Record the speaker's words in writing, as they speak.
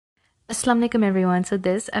Assalamualaikum everyone. So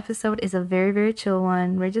this episode is a very chill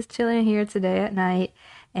one. We're just chilling here today at night,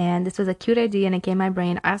 and this was a cute idea and it came in my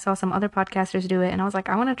brain. I saw some other podcasters do it and I was like,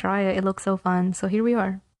 I want to try it. It looks so fun. So here we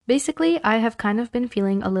are. Basically, I have kind of been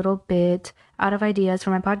feeling a little bit out of ideas for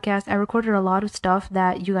my podcast. I recorded a lot of stuff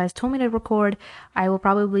that you guys told me to record. I will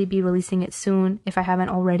probably be releasing it soon if I haven't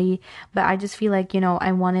already, but I just feel like,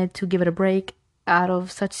 I wanted to give it a break out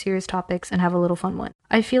of such serious topics and have a little fun one.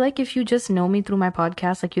 I feel like if you just know me through my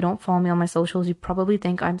podcast, like you don't follow me on my socials, you probably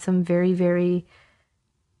think I'm some very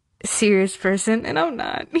serious person, and I'm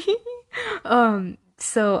not.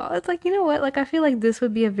 So I was like, you know what? Like I feel like this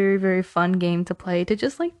would be a very fun game to play, to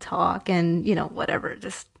just like talk and, whatever,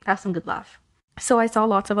 just have some good laugh. So I saw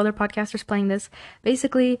lots of other podcasters playing this.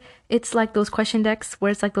 Basically, it's like those question decks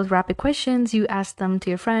where it's like those rapid questions. You ask them to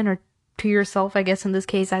your friend or to yourself, I guess in this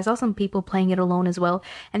case. I saw some people playing it alone as well,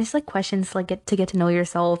 and it's like questions like get to know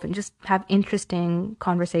yourself and just have interesting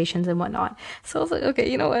conversations and whatnot. So I was like,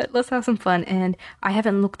 okay, you know what, let's have some fun. And I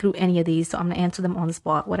haven't looked through any of these, so I'm gonna answer them on the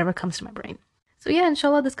spot, whatever comes to my brain. So yeah,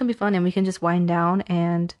 inshallah, this can be fun and we can just wind down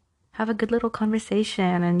and have a good little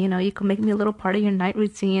conversation, and you can make me a little part of your night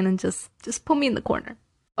routine and just put me in the corner.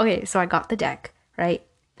 Okay, so I got the deck, right?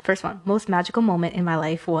 First one, most magical moment in my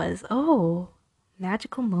life was,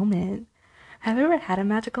 magical moment. Have you ever had a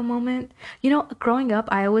magical moment? Growing up,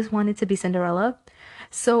 I always wanted to be Cinderella.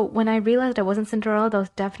 So when I realized I wasn't Cinderella, that was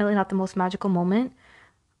definitely not the most magical moment.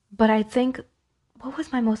 But I think, what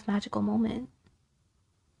was my most magical moment?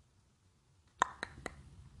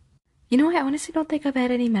 I honestly don't think I've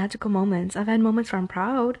had any magical moments. I've had moments where I'm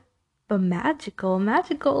proud. But magical,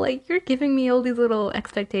 like you're giving me all these little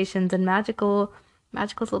expectations, and magical's a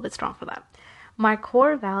little bit strong for that. My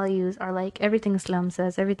core values are like everything Islam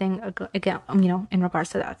says, everything again, in regards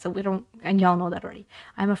to that. So we don't, and y'all know that already.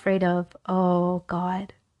 I'm afraid of, oh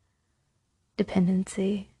God,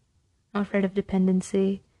 dependency. I'm afraid of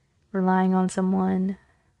dependency, relying on someone,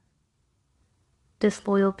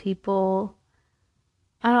 disloyal people.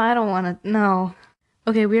 I don't want to, no.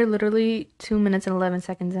 Okay, we are literally 2 minutes and 11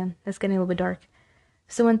 seconds in. It's getting a little bit dark.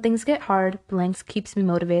 So when things get hard, blanks keeps me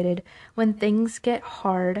motivated. When things get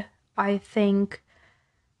hard, I think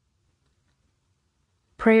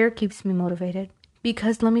prayer keeps me motivated.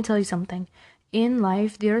 Because let me tell you something. In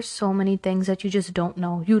life, there are so many things that you just don't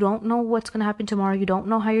know. You don't know what's going to happen tomorrow. You don't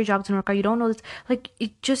know how your job's going to work out. You don't know this. Like,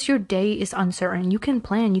 just your day is uncertain. You can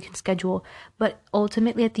plan, you can schedule. But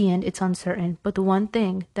ultimately, at the end, it's uncertain. But the one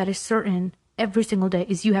thing that is certain every single day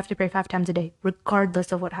is you have to pray 5 times a day,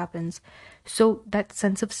 regardless of what happens. So that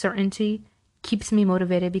sense of certainty keeps me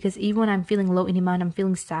motivated, because even when I'm feeling low in iman, I'm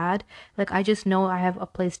feeling sad, like I just know I have a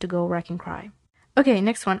place to go where I can cry. Okay,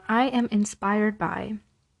 next one. I am inspired by,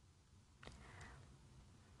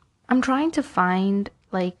 I'm trying to find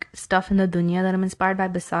like stuff in the dunya that I'm inspired by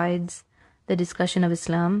besides the discussion of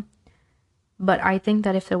Islam, but I think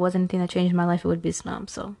that if there was anything that changed my life, it would be Islam.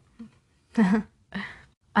 So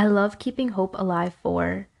I love keeping hope alive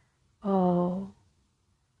for,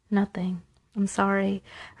 nothing. I'm sorry.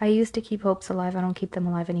 I used to keep hopes alive. I don't keep them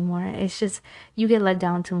alive anymore. It's just, you get let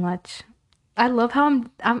down too much. I love how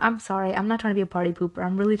I'm sorry. I'm not trying to be a party pooper.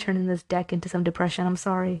 I'm really turning this deck into some depression. I'm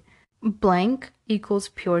sorry. Blank equals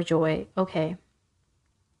pure joy. Okay.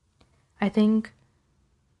 I think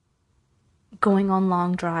going on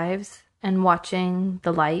long drives and watching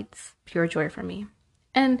the lights, pure joy for me.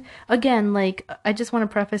 And again, like, I just want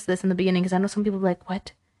to preface this in the beginning, because I know some people are like,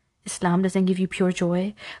 what? Islam doesn't give you pure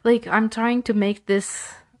joy? Like, I'm trying to make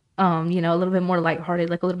this, a little bit more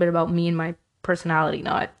lighthearted, like a little bit about me and my personality,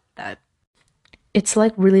 not that. It's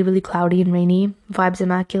like really cloudy and rainy. Vibes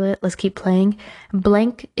immaculate. Let's keep playing.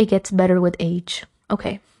 Blank, it gets better with age.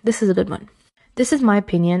 Okay, this is a good one. This is my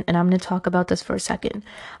opinion, and I'm going to talk about this for a second.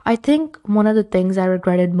 I think one of the things I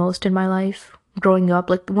regretted most in my life growing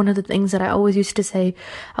up, like one of the things that I always used to say,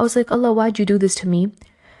 I was like, Allah, why'd you do this to me?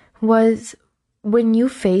 Was when you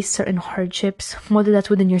face certain hardships, whether that's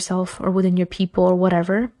within yourself or within your people or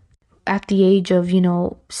whatever, at the age of,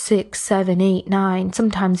 6, 7, 8, 9,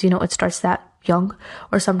 sometimes, it starts that young,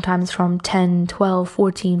 or sometimes from 10, 12,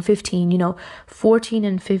 14, 15, 14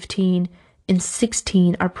 and 15 and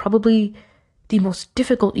 16 are probably the most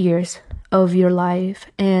difficult years of your life,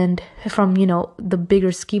 and from the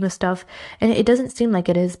bigger scheme of stuff, and it doesn't seem like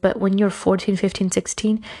it is, but when you're 14, 15,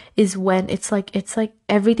 16 is when it's like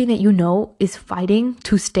everything that is fighting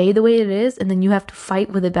to stay the way it is, and then you have to fight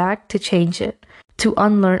with it back to change it, to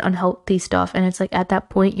unlearn unhealthy stuff. And it's like at that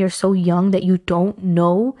point you're so young that you don't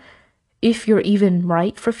know if you're even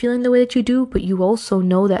right for feeling the way that you do, but you also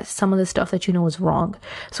know that some of the stuff that you know is wrong.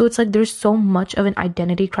 So it's like there's so much of an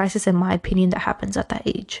identity crisis, in my opinion, that happens at that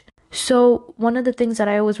age. So one of the things that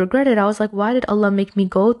I always regretted, I was like, why did Allah make me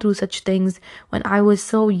go through such things when I was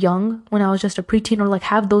so young, when I was just a preteen, or like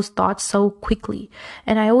have those thoughts so quickly?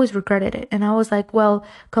 And I always regretted it. And I was like, well,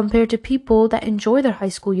 compared to people that enjoy their high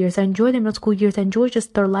school years, that enjoy their middle school years, that enjoy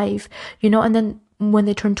just their life, and then when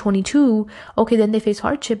they turn 22, okay, then they face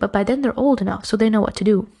hardship, but by then they're old enough, so they know what to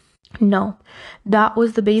do. No, that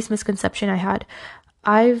was the base misconception I had.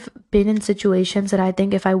 I've been in situations that I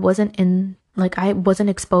think if I wasn't in, like, I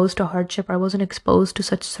wasn't exposed to hardship, I wasn't exposed to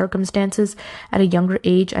such circumstances at a younger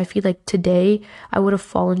age, I feel like today I would have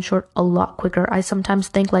fallen short a lot quicker. I sometimes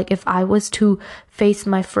think like if I was to face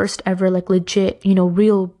my first ever, like, legit,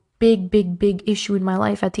 real big issue in my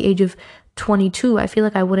life at the age of 22, I feel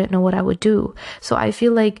like I wouldn't know what I would do. So I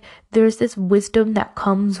feel like there's this wisdom that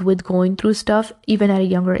comes with going through stuff even at a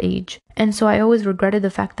younger age. And so I always regretted the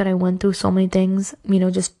fact that I went through so many things,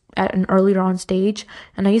 just at an earlier on stage.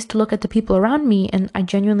 And I used to look at the people around me, and I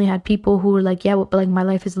genuinely had people who were like, yeah, but like my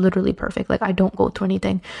life is literally perfect. Like I don't go through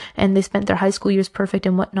anything. And they spent their high school years perfect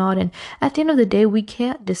and whatnot. And at the end of the day, we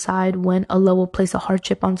can't decide when Allah will place a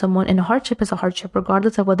hardship on someone. And a hardship is a hardship,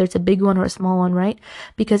 regardless of whether it's a big one or a small one, right?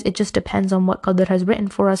 Because it just depends on what Qadr has written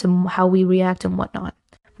for us and how we react and whatnot.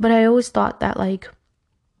 But I always thought that like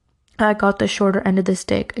I got the shorter end of the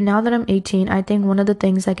stick. Now that I'm 18, I think one of the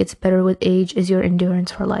things that gets better with age is your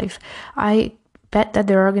endurance for life. I bet that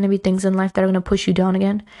there are going to be things in life that are going to push you down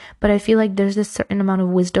again, but I feel like there's this certain amount of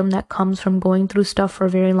wisdom that comes from going through stuff for a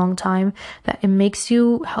very long time, that it makes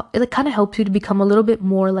you, it kind of helps you to become a little bit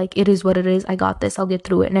more like, it is what it is, I got this, I'll get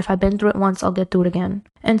through it, and if I've been through it once, I'll get through it again.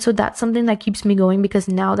 And so that's something that keeps me going, because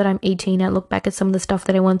now that I'm 18, I look back at some of the stuff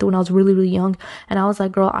that I went through when I was really young, and I was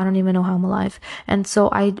like, girl, I don't even know how I'm alive. And so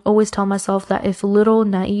I always tell myself that if little,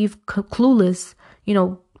 naive, clueless,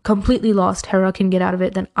 completely lost Hera can get out of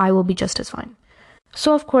it, then I will be just as fine.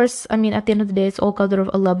 So of course, I mean, at the end of the day, it's all qadr of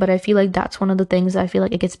Allah, but I feel like that's one of the things I feel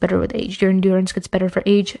like it gets better with age. Your endurance gets better for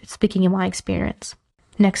age, speaking in my experience.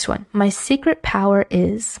 Next one. My secret power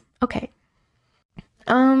is, okay.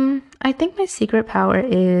 I think my secret power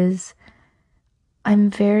is,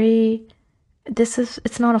 it's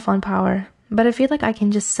not a fun power, but I feel like I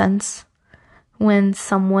can just sense when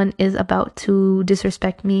someone is about to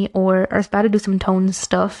disrespect me or is about to do some tone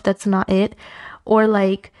stuff that's not it, or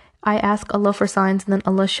like, I ask Allah for signs and then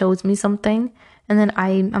Allah shows me something, and then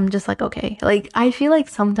I'm just like, okay. Like, I feel like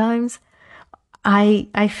sometimes I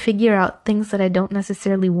figure out things that I don't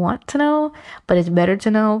necessarily want to know, but it's better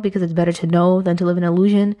to know, because it's better to know than to live in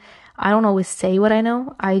illusion. I don't always say what I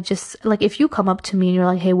know. I just, like, if you come up to me and you're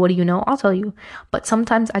like, hey, what do you know? I'll tell you. But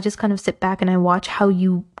sometimes I just kind of sit back and I watch how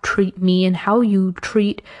you treat me and how you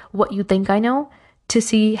treat what you think I know, to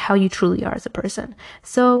see how you truly are as a person.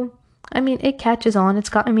 So I mean, it catches on. It's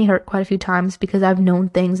gotten me hurt quite a few times, because I've known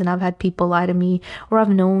things and I've had people lie to me, or I've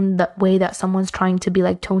known the way that someone's trying to be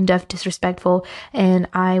like tone deaf, disrespectful, and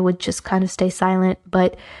I would just kind of stay silent.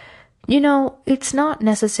 But it's not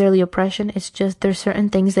necessarily oppression. It's just there's certain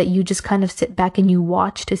things that you just kind of sit back and you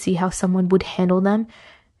watch to see how someone would handle them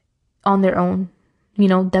on their own.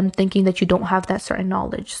 Them thinking that you don't have that certain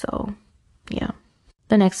knowledge. So yeah.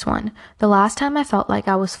 The next one. The last time I felt like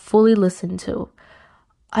I was fully listened to,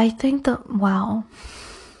 I think wow.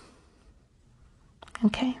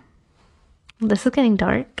 Okay. This is getting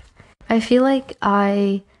dark. I feel like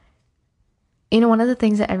one of the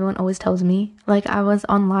things that everyone always tells me, like, I was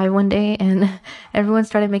on live one day and everyone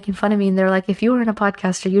started making fun of me, and they're like, if you were in a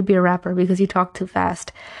podcaster, you'd be a rapper because you talk too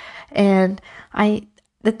fast. And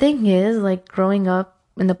the thing is, like, growing up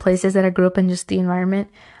in the places that I grew up in, just the environment,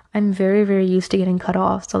 I'm very, very used to getting cut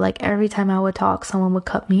off. So like every time I would talk, someone would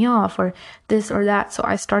cut me off or this or that. So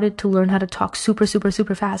I started to learn how to talk super, super,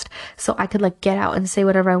 super fast, so I could like get out and say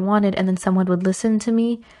whatever I wanted, and then someone would listen to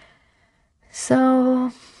me.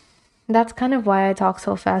 So that's kind of why I talk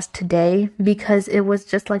so fast today, because it was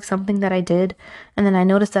just like something that I did. And then I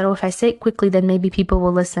noticed that, if I say it quickly, then maybe people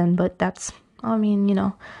will listen. But that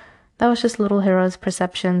was just little Hera's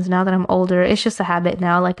perceptions. Now that I'm older, it's just a habit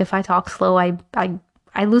now. Like if I talk slow, I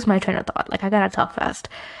lose my train of thought. Like I gotta talk fast.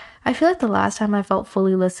 I feel like the last time I felt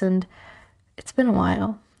fully listened, it's been a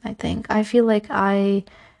while, I think. I feel like I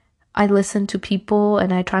listen to people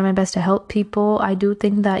and I try my best to help people. I do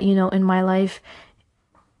think that, in my life,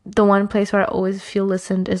 the one place where I always feel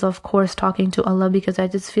listened is, of course, talking to Allah, because I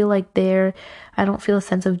just feel like I don't feel a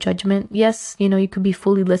sense of judgment. Yes, you could be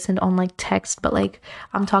fully listened on like text, but like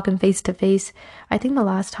I'm talking face to face. I think the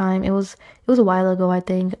last time, it was a while ago, I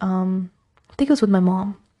think it was with my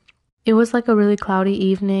mom. It was like a really cloudy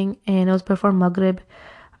evening, and it was before Maghrib.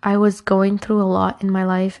 I was going through a lot in my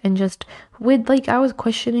life, and just I was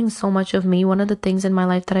questioning so much of me. One of the things in my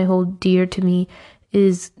life that I hold dear to me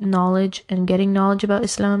is knowledge and getting knowledge about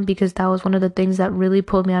Islam, because that was one of the things that really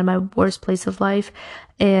pulled me out of my worst place of life.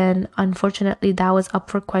 And unfortunately, that was up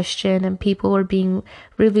for question, and people were being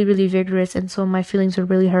really, really vigorous. And so my feelings were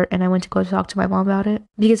really hurt. And I went to go talk to my mom about it,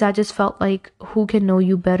 because I just felt like, who can know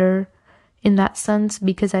you better in that sense?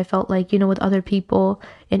 Because I felt like, with other people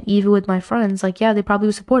and even with my friends, like, yeah, they probably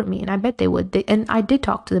would support me, and I bet they would. And I did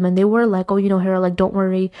talk to them, and they were like, oh, Hera, like, don't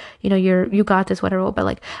worry, you got this, whatever. But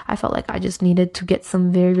like, I felt like I just needed to get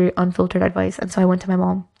some very, very unfiltered advice. And so I went to my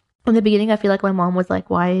mom. In the beginning, I feel like my mom was like,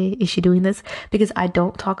 why is she doing this? Because I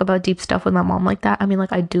don't talk about deep stuff with my mom like that. I mean,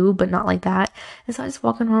 like, I do, but not like that. And so I just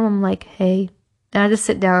walk in her room, I'm like, hey. And I just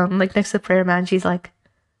sit down, like, next to the prayer mat. She's like,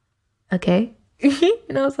 okay.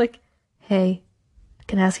 And I was like, hey,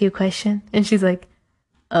 can I ask you a question? And she's like,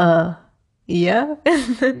 yeah.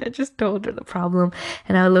 And then I just told her the problem,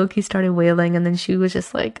 and I low-key started wailing, and then she was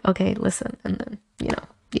just like, okay, listen. And then,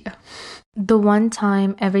 yeah. The one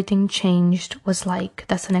time everything changed was like,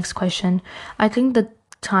 that's the next question. I think the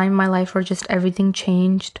time in my life where just everything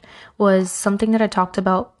changed was something that I talked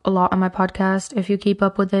about a lot on my podcast. If you keep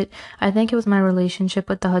up with it, I think it was my relationship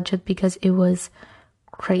with the Hajjat, because it was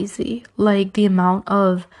crazy. Like, the amount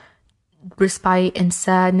of respite and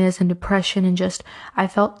sadness and depression, and just, I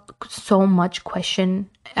felt so much question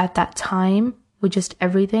at that time with just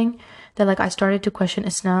everything, that like I started to question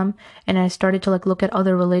Islam, and I started to like look at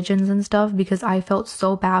other religions and stuff, because I felt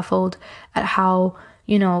so baffled at how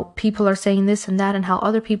people are saying this and that, and how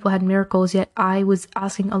other people had miracles, yet I was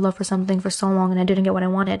asking Allah for something for so long and I didn't get what I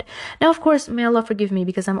wanted. Now, of course, may Allah forgive me,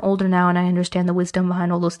 because I'm older now and I understand the wisdom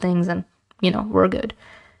behind all those things, and we're good.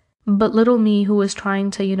 But little me, who was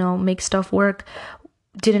trying to, make stuff work,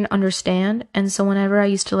 didn't understand. And so whenever I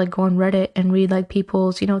used to like go on Reddit and read like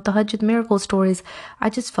people's, the Hajjat miracle stories, I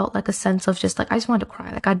just felt like a sense of just like, I just wanted to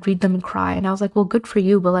cry. Like, I'd read them and cry. And I was like, well, good for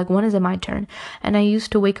you, but like, when is it my turn? And I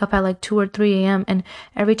used to wake up at like 2 or 3 a.m. And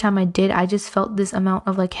every time I did, I just felt this amount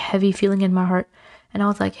of like heavy feeling in my heart. And I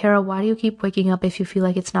was like, Hera, why do you keep waking up if you feel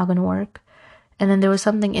like it's not going to work? And then there was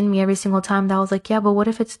something in me every single time that was like, yeah, but what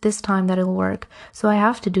if it's this time that it'll work? So I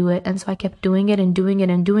have to do it. And so I kept doing it and doing it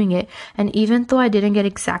and doing it. And even though I didn't get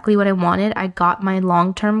exactly what I wanted, I got my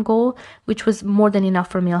long-term goal, which was more than enough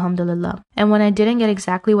for me, alhamdulillah. And when I didn't get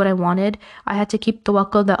exactly what I wanted, I had to keep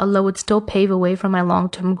tawakkul that Allah would still pave a way for my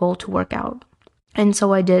long-term goal to work out. And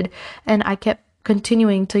so I did. And I kept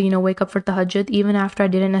continuing to, wake up for tahajjud, even after I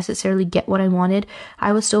didn't necessarily get what I wanted.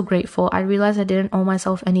 I was still grateful. I realized I didn't owe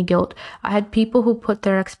myself any guilt. I had people who put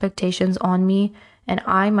their expectations on me, and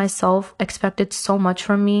I myself expected so much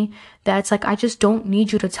from me that it's like, I just don't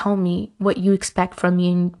need you to tell me what you expect from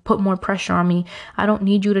me and put more pressure on me. I don't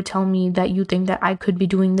need you to tell me that you think that I could be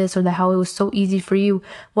doing this, or that how it was so easy for you.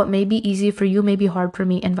 What may be easy for you may be hard for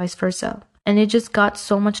me, and vice versa. And it just got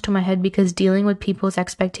so much to my head, because dealing with people's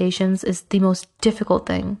expectations is the most difficult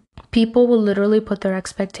thing. People will literally put their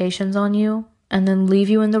expectations on you and then leave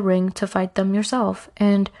you in the ring to fight them yourself.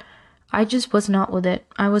 And I just was not with it.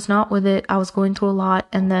 I was not with it. I was going through a lot.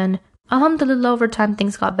 And then, alhamdulillah, over time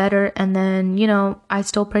things got better. And then, I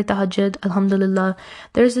still prayed the Hajjat, alhamdulillah.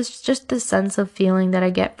 There's just this sense of feeling that I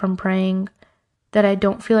get from praying that I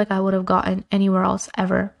don't feel like I would have gotten anywhere else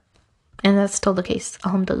ever. And that's still the case,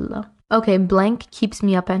 alhamdulillah. Okay, blank keeps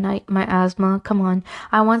me up at night. My asthma, come on.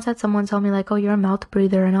 I once had someone tell me like, oh, you're a mouth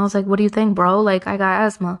breather. And I was like, what do you think, bro? Like, I got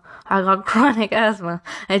asthma. I got chronic asthma.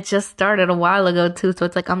 It just started a while ago too. So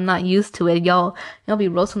it's like, I'm not used to it. Y'all be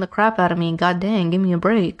roasting the crap out of me. God dang, give me a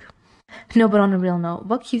break. No, but on a real note,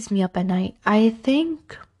 what keeps me up at night? I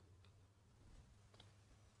think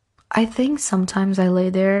sometimes I lay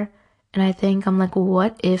there and I think, I'm like,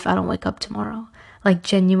 what if I don't wake up tomorrow? Like,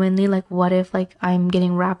 genuinely, like, what if, like, I'm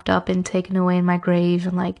getting wrapped up and taken away in my grave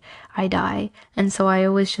and, like, I die? And so I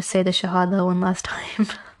always just say the shahada one last time.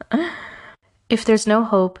 If there's no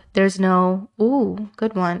hope, there's no... Ooh,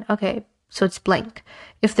 good one. Okay, so it's blank.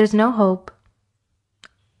 If there's no hope,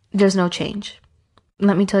 there's no change.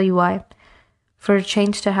 Let me tell you why. For a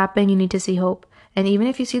change to happen, you need to see hope. And even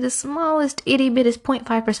if you see the smallest itty-bittest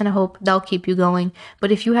 0.5% of hope, that'll keep you going.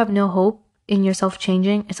 But if you have no hope in yourself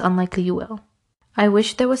changing, it's unlikely you will. I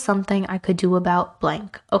wish there was something I could do about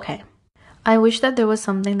blank. Okay. I wish that there was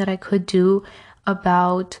something that I could do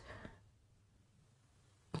about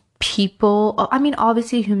people. I mean,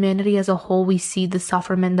 obviously, humanity as a whole, we see the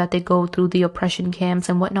suffering that they go through, the oppression camps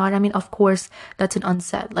and whatnot. I mean, of course, that's an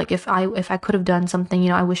unsaid. Like, if I could have done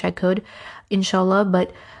something, I wish I could, inshallah.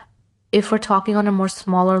 But if we're talking on a more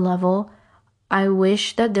smaller level, I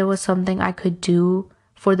wish that there was something I could do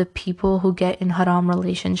for the people who get in haram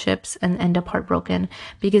relationships and end up heartbroken,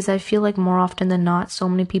 because I feel like more often than not, so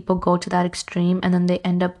many people go to that extreme and then they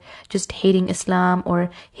end up just hating Islam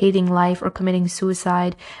or hating life or committing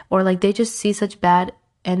suicide, or like they just see such bad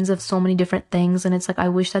ends of so many different things. And it's like, I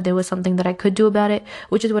wish that there was something that I could do about it,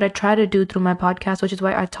 which is what I try to do through my podcast, which is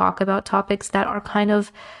why I talk about topics that are kind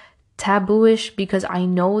of tabooish, because I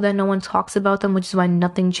know that no one talks about them, which is why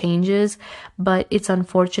nothing changes. But it's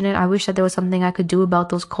unfortunate. I wish that there was something I could do about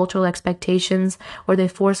those cultural expectations where they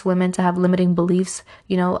force women to have limiting beliefs.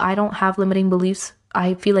 You know, I don't have limiting beliefs.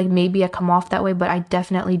 I feel like maybe I come off that way, but I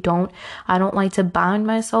definitely don't. I don't like to bind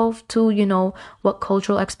myself to, you know, what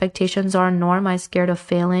cultural expectations are, nor am I scared of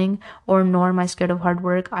failing, or nor am I scared of hard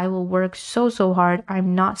work. I will work so hard.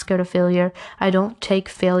 I'm not scared of failure. I don't take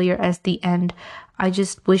failure as the end. I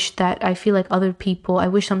just wish that, I feel like other people, I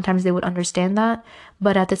wish sometimes they would understand that,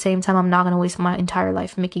 but at the same time, I'm not going to waste my entire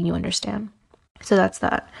life making you understand. So that's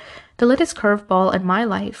that. The latest curveball in my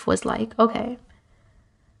life was like, okay,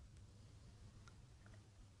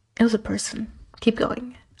 it was a person. Keep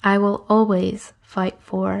going. I will always fight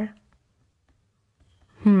for,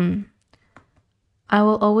 I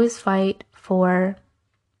will always fight for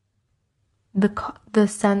the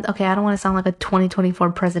sense, okay, I don't want to sound like a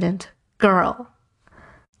 2024 president. Girl.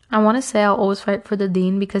 I want to say I'll always fight for the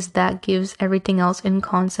deen, because that gives everything else in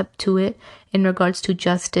concept to it in regards to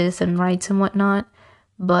justice and rights and whatnot.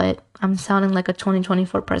 But I'm sounding like a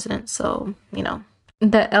 2024 president, so, you know.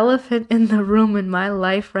 The elephant in the room in my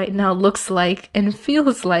life right now looks like and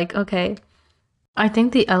feels like, okay, I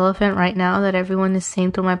think the elephant right now that everyone is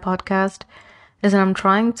seeing through my podcast is that I'm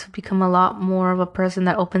trying to become a lot more of a person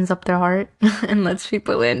that opens up their heart and lets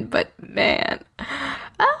people in, but man,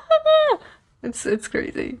 it's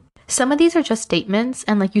crazy. Some of these are just statements,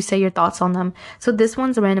 and like you say your thoughts on them. So this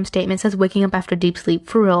one's a random statement. It says waking up after deep sleep.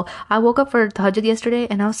 For real, I woke up for tahajjud yesterday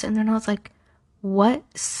and I was sitting there and I was like, what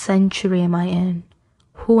century am I in?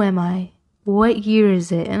 Who am I? What year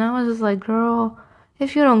is it? And I was just like, girl,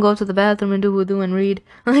 if you don't go to the bathroom and do wudu and read,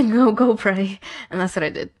 like go pray. And that's what I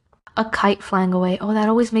did. A kite flying away. Oh, that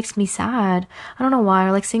always makes me sad. I don't know why.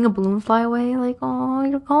 Or like seeing a balloon fly away. Like, oh,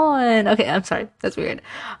 you're gone. Okay, I'm sorry. That's weird.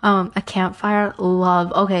 A campfire.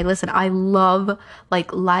 Love. Okay, listen. I love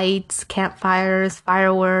like lights, campfires,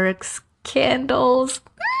 fireworks, candles.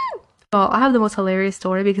 Well, I have the most hilarious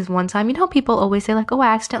story, because one time, you know how people always say like, oh, I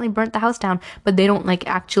accidentally burnt the house down, but they don't like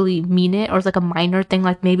actually mean it, or it's like a minor thing,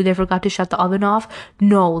 like maybe they forgot to shut the oven off.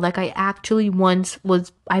 No, like I actually almost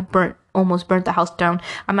burnt the house down.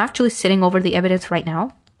 I'm actually sitting over the evidence right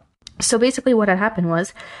now. So basically what had happened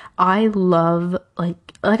was, I love, like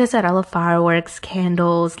I said, I love fireworks,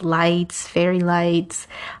 candles, lights, fairy lights,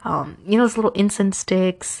 you know, those little incense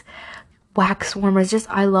sticks, wax warmers, just,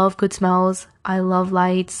 I love good smells. I love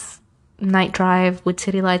lights. Night drive with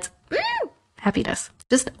city lights, happiness,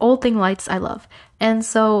 just all thing lights I love. And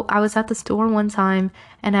so I was at the store one time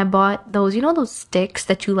and I bought those, you know, those sticks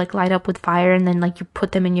that you like light up with fire and then like you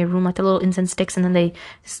put them in your room, like the little incense sticks, and then they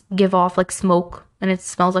give off like smoke and it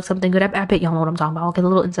smells like something good. I bet y'all know what I'm talking about. Okay, the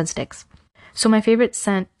little incense sticks. So my favorite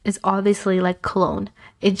scent is obviously like cologne.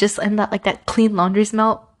 It just, and that like that clean laundry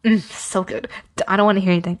smell, so good. I don't want to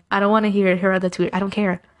hear anything. I don't want to hear Hereditary. I don't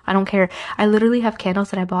care. I literally have candles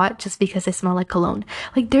that I bought just because they smell like cologne.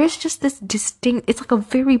 Like there's just this distinct, it's like a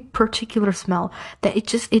very particular smell that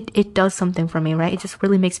it does something for me, right? It just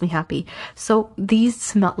really makes me happy. So these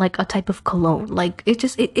smell like a type of cologne. Like it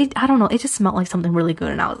I don't know, it just smelled like something really good.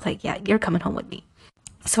 And I was like, yeah, you're coming home with me.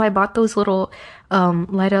 So I bought those little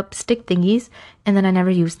light up stick thingies, and then I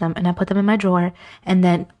never used them, and I put them in my drawer. And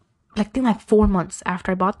then I think like 4 months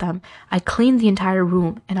after I bought them, I cleaned the entire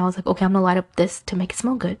room, and I was like, okay, I'm gonna light up this to make it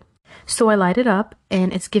smell good. So I light it up,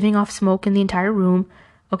 and it's giving off smoke in the entire room.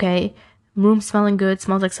 Okay, room smelling good,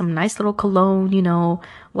 smells like some nice little cologne, you know,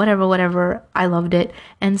 whatever. I loved it.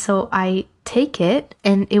 And so I take it,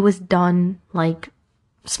 and it was done like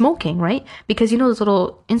smoking, right? Because you know those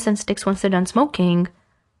little incense sticks, once they're done smoking,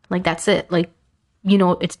 like that's it, like, you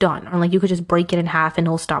know, it's done. Or like you could just break it in half and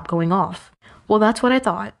it'll stop going off. Well, that's what I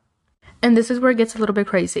thought. And this is where it gets a little bit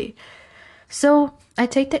crazy. So I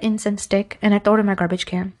take the incense stick and I throw it in my garbage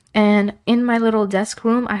can. And in my little desk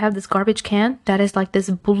room, I have this garbage can that is like this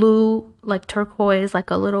blue, like turquoise,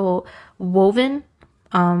 like a little woven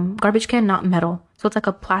garbage can, not metal. So it's like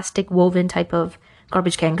a plastic woven type of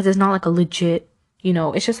garbage can, because it's not like a legit, you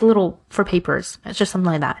know, it's just a little for papers. It's just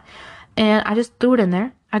something like that. And I just threw it in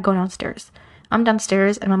there. I go downstairs. I'm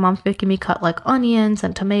downstairs and my mom's making me cut like onions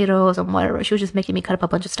and tomatoes and whatever. She was just making me cut up a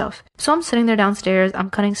bunch of stuff. So I'm sitting there downstairs, I'm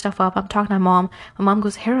cutting stuff up, I'm talking to my mom. My mom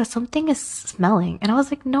goes, Hera, something is smelling. And I was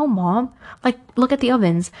like, no, mom. Like, look at the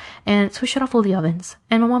ovens. And so we shut off all the ovens.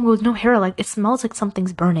 And my mom goes, no, Hera, like, it smells like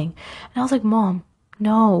something's burning. And I was like, Mom,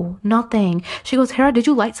 no, nothing. She goes, Hera, did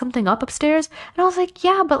you light something up upstairs? And I was like,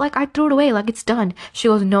 yeah, but like I threw it away, like it's done. She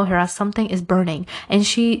goes, no, Hera, something is burning. And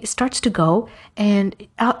she starts to go, and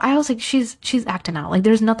I was like, she's acting out. Like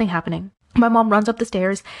there's nothing happening. My mom runs up the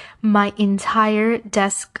stairs. My entire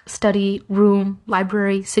desk, study, room,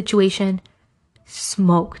 library situation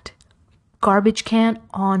smoked. Garbage can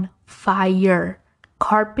on fire.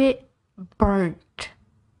 Carpet burnt.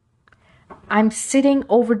 I'm sitting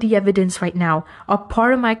over the evidence right now. A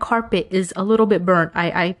part of my carpet is a little bit burnt.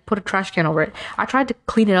 I put a trash can over it. I tried to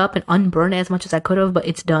clean it up and unburn it as much as I could have, but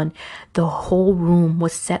it's done. The whole room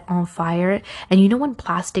was set on fire. And you know when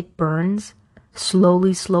plastic burns?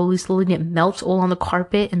 Slowly, and it melts all on the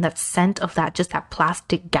carpet, and that scent of that, just that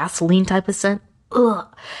plastic gasoline type of scent. Ugh.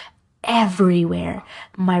 Everywhere.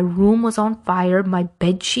 My room was on fire. My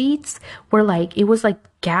bed sheets were like, it was like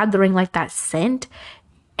gathering like that scent.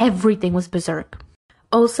 Everything was berserk.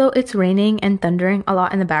 Also, it's raining and thundering a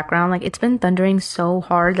lot in the background. Like, it's been thundering so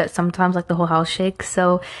hard that sometimes, like, the whole house shakes.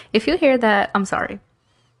 So, if you hear that, I'm sorry.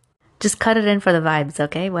 Just cut it in for the vibes,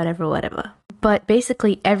 okay? Whatever. But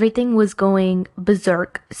basically, everything was going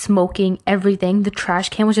berserk, smoking, everything. The trash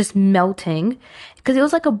can was just melting. Because it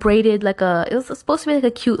was like a braided, it was supposed to be like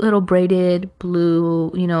a cute little braided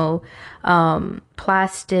blue,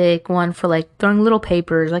 plastic one for like throwing little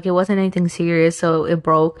papers. Like it wasn't anything serious, so it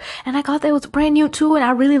broke. And I got that it was brand new too, and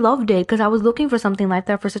I really loved it because I was looking for something like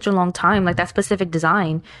that for such a long time, like that specific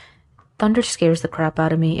design. Thunder scares the crap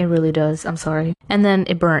out of me. It really does. I'm sorry. And then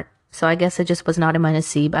it burnt. So I guess it just was not in my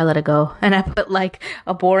nasib. I let it go. And I put like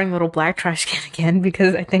a boring little black trash can again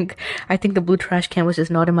because I think the blue trash can was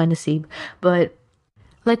just not in my nasib. But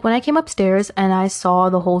like when I came upstairs and I saw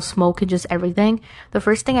the whole smoke and just everything, the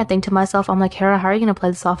first thing I think to myself, I'm like, Hera, how are you going to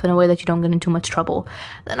play this off in a way that you don't get in too much trouble?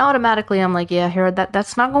 Then automatically I'm like, yeah, Hera,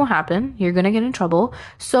 that's not going to happen. You're going to get in trouble.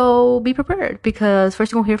 So be prepared because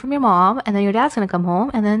first you're going to hear from your mom and then your dad's going to come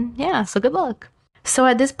home and then, yeah, so good luck. So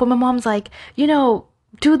at this point, my mom's like,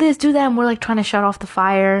 do this, do that. And we're like trying to shut off the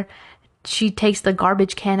fire. She takes the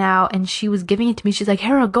garbage can out and she was giving it to me. She's like,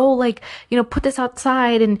 Hera, go put this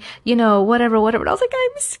outside and, whatever. And I was like,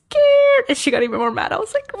 I'm scared. And she got even more mad. I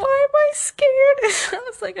was like, why am I scared? I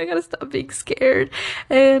was like, I gotta stop being scared.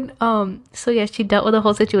 And, so yeah, she dealt with the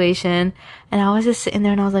whole situation and I was just sitting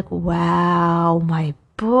there and I was like, wow, my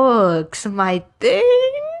books, my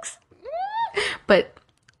things. But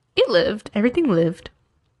it lived. Everything lived.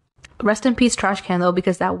 Rest in peace trash can though,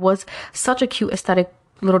 because that was such a cute aesthetic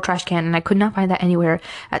little trash can and I could not find that anywhere.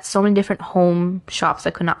 At so many different home shops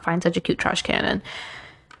I could not find such a cute trash can, and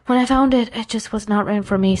when I found it, it just was not right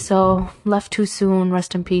for me. So left too soon.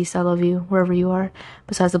 Rest in peace. I love you wherever you are.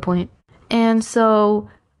 Besides the point. And so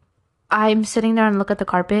I'm sitting there and look at the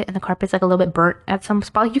carpet, and the carpet's like a little bit burnt at some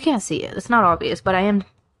spot. Like, you can't see it. It's not obvious, but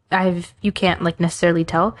you can't like necessarily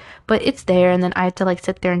tell, but it's there. And then I had to like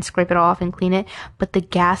sit there and scrape it off and clean it. But the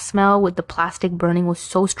gas smell with the plastic burning was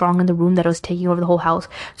so strong in the room that it was taking over the whole house.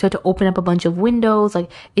 So I had to open up a bunch of windows.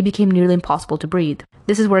 Like it became nearly impossible to breathe.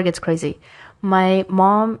 This is where it gets crazy. My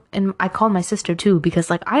mom and I called my sister too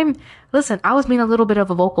because like I was being a little bit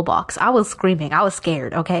of a vocal box. I was screaming. I was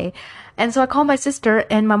scared. Okay. And so I called my sister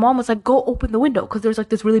and my mom was like, go open the window. Cause there's like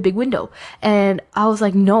this really big window. And I was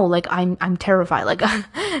like, no, like I'm terrified. Like,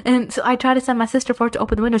 and so I tried to send my sister for her to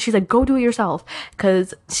open the window. She's like, go do it yourself.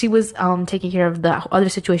 Cause she was, taking care of the other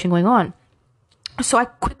situation going on. So I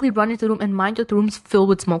quickly run into the room, and mind you, the room's filled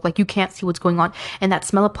with smoke. Like you can't see what's going on, and that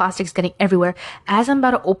smell of plastic is getting everywhere. As I'm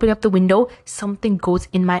about to open up the window, something goes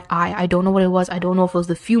in my eye. I don't know what it was. I don't know if it was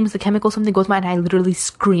the fumes, the chemical, something goes in my eye, and I literally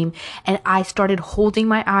scream. And I started holding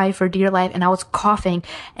my eye for dear life, and I was coughing,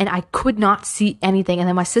 and I could not see anything. And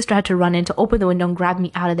then my sister had to run in to open the window and grab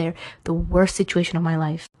me out of there. The worst situation of my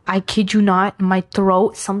life. I kid you not, my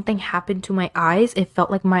throat, something happened to my eyes. It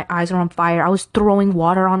felt like my eyes were on fire. I was throwing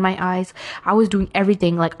water on my eyes. I was doing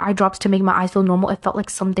everything, like eye drops to make my eyes feel normal. It felt like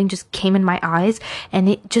something just came in my eyes, and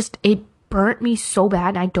it burnt me so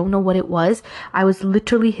bad. I don't know what it was. I was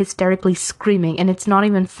literally hysterically screaming, and it's not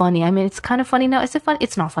even funny. I mean, it's kind of funny now. Is it funny?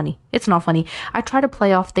 It's not funny. It's not funny. I try to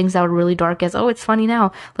play off things that were really dark as, oh, it's funny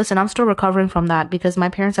now. Listen, I'm still recovering from that because my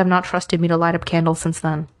parents have not trusted me to light up candles since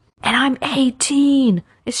then. And I'm 18.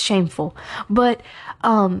 It's shameful. But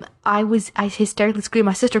I hysterically screamed.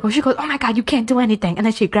 My sister goes, oh my God, you can't do anything. And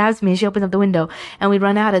then she grabs me and she opens up the window and we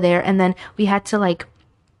run out of there. And then we had to like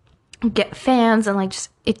get fans and like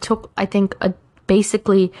just it took, I think,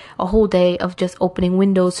 basically a whole day of just opening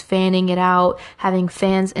windows, fanning it out, having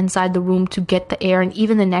fans inside the room to get the air. And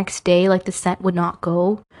even the next day, like, the scent would not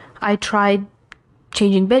go. I tried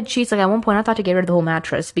changing bed sheets. Like, at one point I thought to get rid of the whole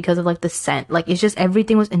mattress because of, like, the scent. Like, it's just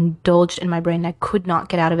everything was indulged in my brain. I could not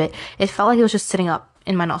get out of it. It felt like it was just sitting up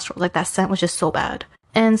in my nostrils. Like, that scent was just so bad.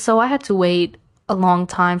 And so I had to wait a long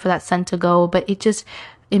time for that scent to go, but it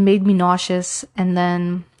made me nauseous. And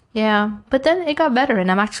then, yeah, but then it got better,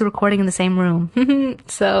 and I'm actually recording in the same room.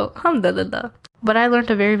 So, alhamdulillah. But I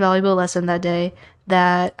learned a very valuable lesson that day,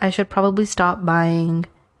 that I should probably stop buying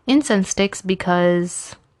incense sticks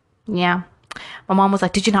because, yeah. My mom was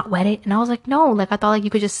like, did you not wet it? And I was like, no, like, I thought, like, you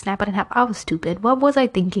could just snap it in half. I was stupid. What was I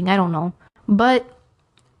thinking? I don't know. But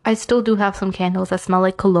I still do have some candles that smell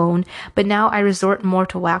like cologne, but now I resort more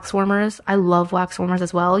to wax warmers. I love wax warmers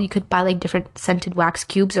as well. You could buy, like, different scented wax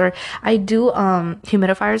cubes, or I do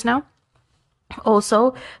humidifiers now.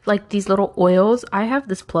 Also, like, these little oils. I have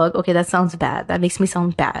this plug. Okay, that sounds bad. That makes me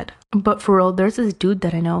sound bad. But for real, there's this dude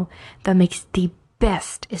that I know that makes the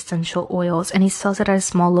best essential oils, and he sells it at a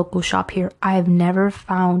small local shop here. I have never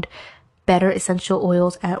found better essential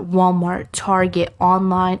oils at Walmart, Target,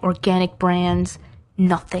 online, organic brands.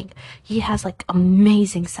 Nothing. He has, like,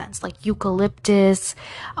 amazing scents, like eucalyptus,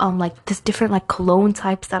 like this different, like, cologne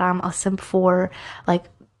types that I'm a simp for, like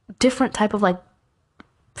different type of, like,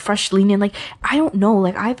 fresh linen. Like, I don't know,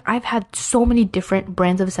 like, I've had so many different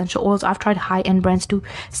brands of essential oils. I've tried high-end brands too.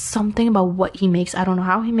 Something about what he makes, I don't know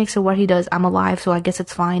how he makes or what he does. I'm alive, so I guess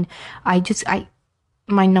it's fine.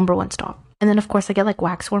 My number one stop. And then, of course, I get, like,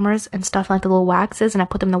 wax warmers and stuff, like the little waxes, and I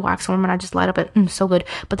put them in the wax warmer and I just light up it. So good.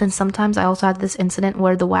 But then sometimes I also had this incident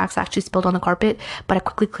where the wax actually spilled on the carpet, but I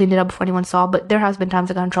quickly cleaned it up before anyone saw. But there has been times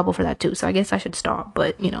I got in trouble for that too, so I guess I should stop.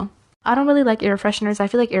 But, you know, I don't really like air fresheners. I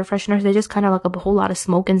feel like air fresheners, they just kind of like a whole lot of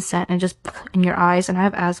smoke and scent and just in your eyes. And I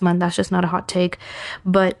have asthma, and that's just not a hot take.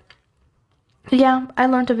 But yeah, I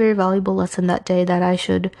learned a very valuable lesson that day,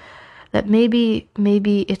 that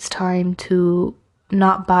maybe it's time to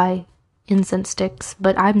not buy incense sticks.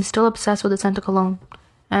 But I'm still obsessed with the scent of cologne,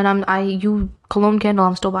 and cologne candle,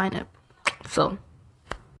 I'm still buying it. So,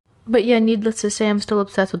 but yeah, needless to say, I'm still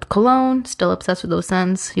obsessed with cologne, still obsessed with those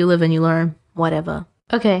scents. You live and you learn, whatever.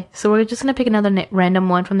 Okay, so we're just gonna pick another random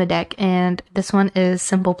one from the deck, and this one is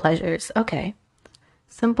simple pleasures. Okay,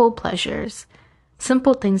 simple pleasures,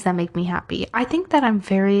 simple things that make me happy. I think that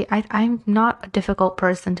I'm not a difficult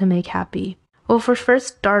person to make happy. Well, for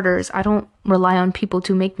first starters, I don't rely on people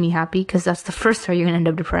to make me happy, because that's the first time you're gonna end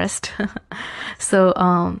up depressed. So,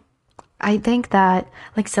 I think that,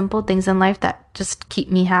 like, simple things in life that just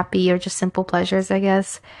keep me happy, or just simple pleasures, I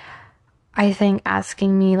guess. I think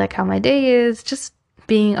asking me, like, how my day is, just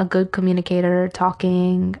being a good communicator,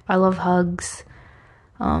 talking. I love hugs.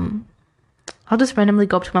 I'll just randomly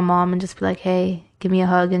go up to my mom and just be like, hey, give me a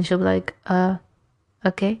hug, and she'll be like,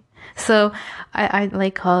 okay. So I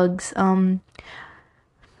like hugs.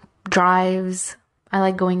 Drives. I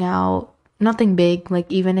like going out. Nothing big, like,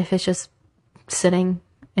 even if it's just sitting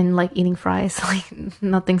and, like, eating fries, like,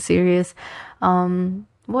 nothing serious.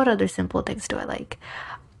 What other simple things do I like?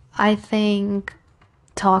 I think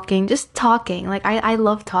talking, just talking. Like, I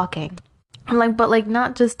love talking. Like, but, like,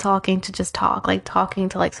 not just talking to just talk, like, talking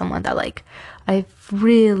to, like, someone that, like, I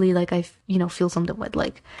really, like, feel something with,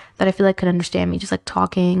 like, that I feel like could understand me. Just, like,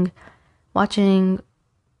 talking, watching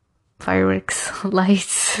fireworks,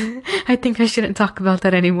 lights. I think I shouldn't talk about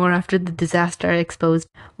that anymore after the disaster I exposed.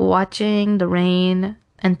 Watching the rain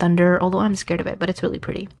and thunder, although I'm scared of it, but it's really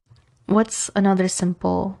pretty. What's another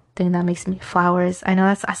simple thing that makes me flowers? I know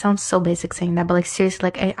I sound so basic saying that, but, like, seriously,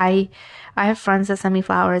 like, I have friends that send me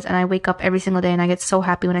flowers, and I wake up every single day and I get so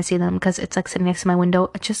happy when I see them, because it's, like, sitting next to my window.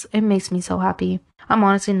 It makes me so happy. I'm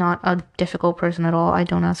honestly not a difficult person at all. I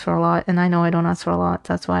don't ask for a lot, and I know I don't ask for a lot.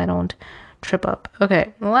 That's why I don't trip up.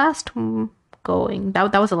 Okay, last going.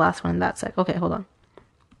 That was the last one in that sec. Okay, hold on.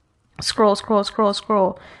 Scroll.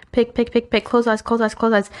 Pick. Close eyes.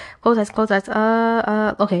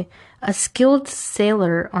 Okay. A skilled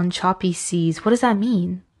sailor on choppy seas. What does that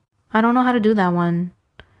mean? I don't know how to do that one.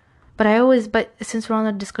 But since we're on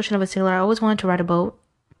the discussion of a sailor, I always wanted to ride a boat.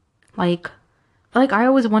 Like, I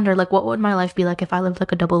always wonder, like, what would my life be like if I lived,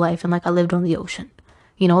 like, a double life and, like, I lived on the ocean?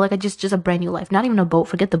 You know, like, just a brand new life. Not even a boat.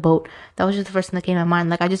 Forget the boat. That was just the first thing that came to my mind.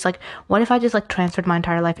 Like, what if I just, like, transferred my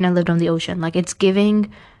entire life and I lived on the ocean? Like, it's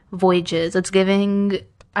giving voyages. It's giving,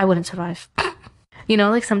 I wouldn't survive. You know,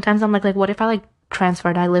 like, sometimes I'm like, what if I, like,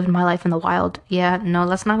 transferred, I lived my life in the wild? Yeah, no,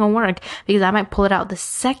 that's not gonna work, because I might pull it out the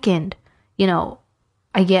second,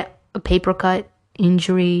 I get a paper cut,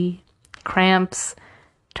 injury, cramps,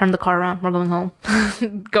 turn the car around. We're going home.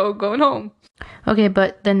 Going home. Okay,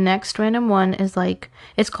 but the next random one is like,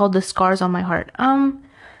 it's called The Scars on My Heart.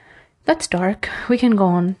 That's dark. We can go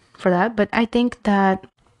on for that, but I think that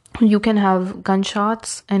you can have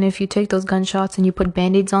gunshots, and if you take those gunshots and you put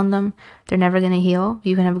band-aids on them, they're never going to heal.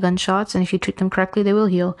 You can have gunshots, and if you treat them correctly, they will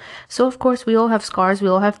heal. So of course, we all have scars. We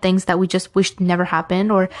all have things that we just wished never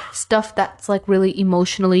happened, or stuff that's like really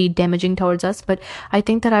emotionally damaging towards us. But I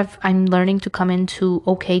think that I'm learning to come into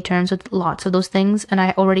okay terms with lots of those things, and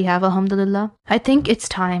I already have, alhamdulillah. I think it's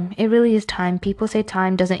time. It really is time. People say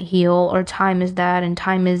time doesn't heal, or time is that, and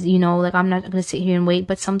time is, like, I'm not going to sit here and wait,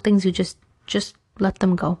 but some things you just let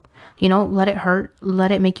them go. Let it hurt,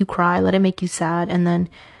 let it make you cry, let it make you sad, and then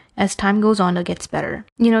as time goes on, it gets better.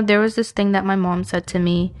 There was this thing that my mom said to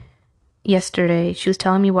me yesterday. She was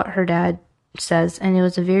telling me what her dad says, and it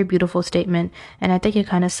was a very beautiful statement, and I think it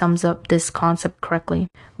kind of sums up this concept correctly.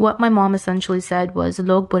 What my mom essentially said was,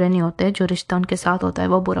 "Log bure nahi hote, jo rishta unke saath hota hai,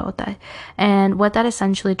 wo bura hota hai." And what that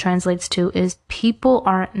essentially translates to is people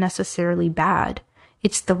aren't necessarily bad.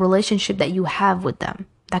 It's the relationship that you have with them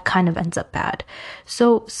that kind of ends up bad.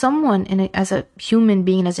 So someone as a human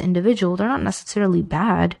being, as an individual, they're not necessarily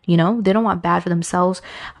bad, they don't want bad for themselves.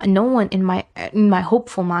 No one in my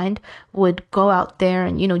hopeful mind would go out there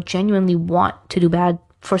and, genuinely want to do bad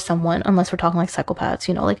for someone, unless we're talking like psychopaths,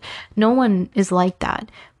 like no one is like that.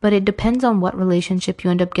 But it depends on what relationship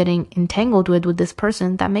you end up getting entangled with this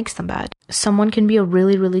person that makes them bad. Someone can be a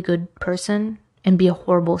really, really good person and be a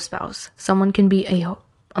horrible spouse. Someone can be a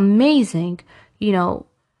amazing,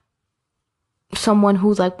 someone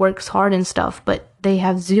who's like works hard and stuff, but they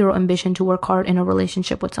have zero ambition to work hard in a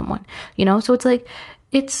relationship with someone, so it's like,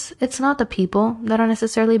 it's not the people that are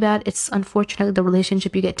necessarily bad. It's unfortunately the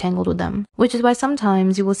relationship you get tangled with them, which is why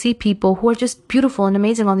sometimes you will see people who are just beautiful and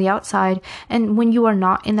amazing on the outside, and when you are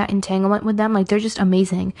not in that entanglement with them, like, they're just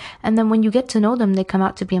amazing, and then when you get to know them, they come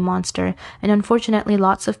out to be a monster. And unfortunately,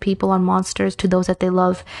 lots of people are monsters to those that they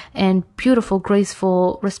love, and beautiful,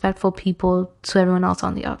 graceful, respectful people to everyone else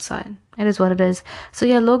on the outside. It is what it is. So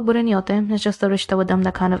yeah, log bure nahi hote. It's just the rishta with them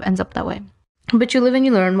that kind of ends up that way. But you live and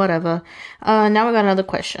you learn, whatever. Now I got another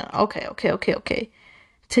question. Okay.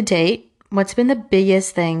 To date, what's been the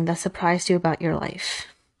biggest thing that surprised you about your life?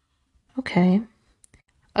 Okay,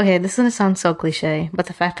 this is going to sound so cliche, but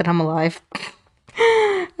the fact that I'm alive.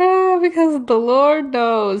 Because the Lord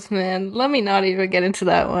knows, man. Let me not even get into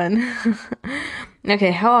that one.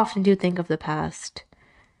 Okay, how often do you think of the past?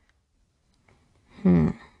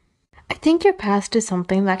 I think your past is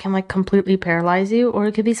something that can like completely paralyze you, or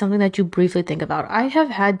it could be something that you briefly think about. I have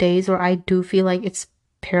had days where I do feel like it's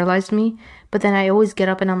paralyzed me, but then I always get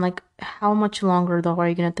up and I'm like, how much longer though are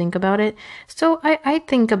you gonna think about it? So I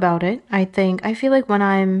think about it. I feel like when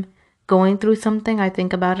I'm going through something, I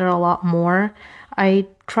think about it a lot more. I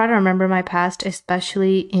try to remember my past,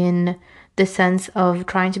 especially in the sense of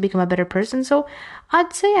trying to become a better person. So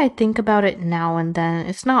I'd say I think about it now and then.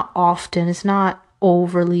 It's not often. It's not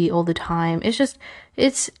overly all the time.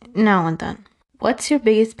 It's now and then. What's your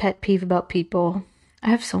biggest pet peeve about people? I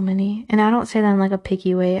have so many, and I don't say that in like a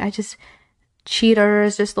picky way.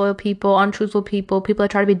 Cheaters, disloyal people, untruthful people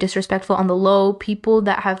that try to be disrespectful on the low, people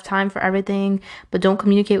that have time for everything but don't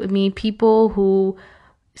communicate with me, people who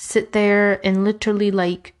sit there and literally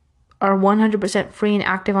like are 100% free and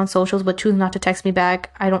active on socials but choose not to text me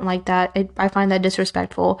back. I don't like that. I find that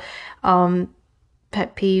disrespectful.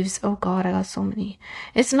 Pet peeves, oh god, I got so many.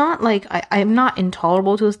 It's not like I'm not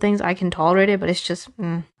intolerable to those things. I can tolerate it, but it's just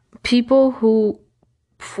people who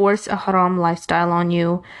force a haram lifestyle on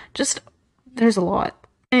you. There's a lot.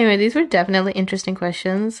 Anyway, these were definitely interesting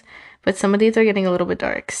questions, but some of these are getting a little bit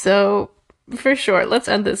dark, so for sure, let's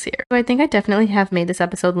end this here. So I think I definitely have made this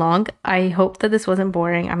episode long. I hope that this wasn't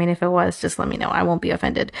boring. I mean, if it was, just let me know. I won't be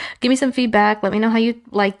offended. Give me some feedback. Let me know how you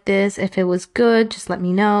liked this. If it was good, just let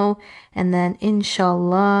me know. And then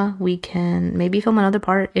inshallah, we can maybe film another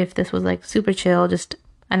part if this was like super chill, just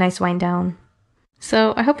a nice wind down.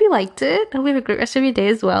 So I hope you liked it. I hope you have a great rest of your day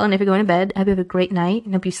as well. And if you're going to bed, I hope you have a great night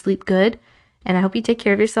and hope you sleep good. And I hope you take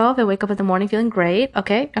care of yourself and wake up in the morning feeling great.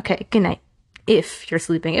 Okay. Good night. If you're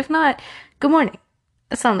sleeping. If not, good morning.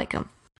 Assalamu alaikum.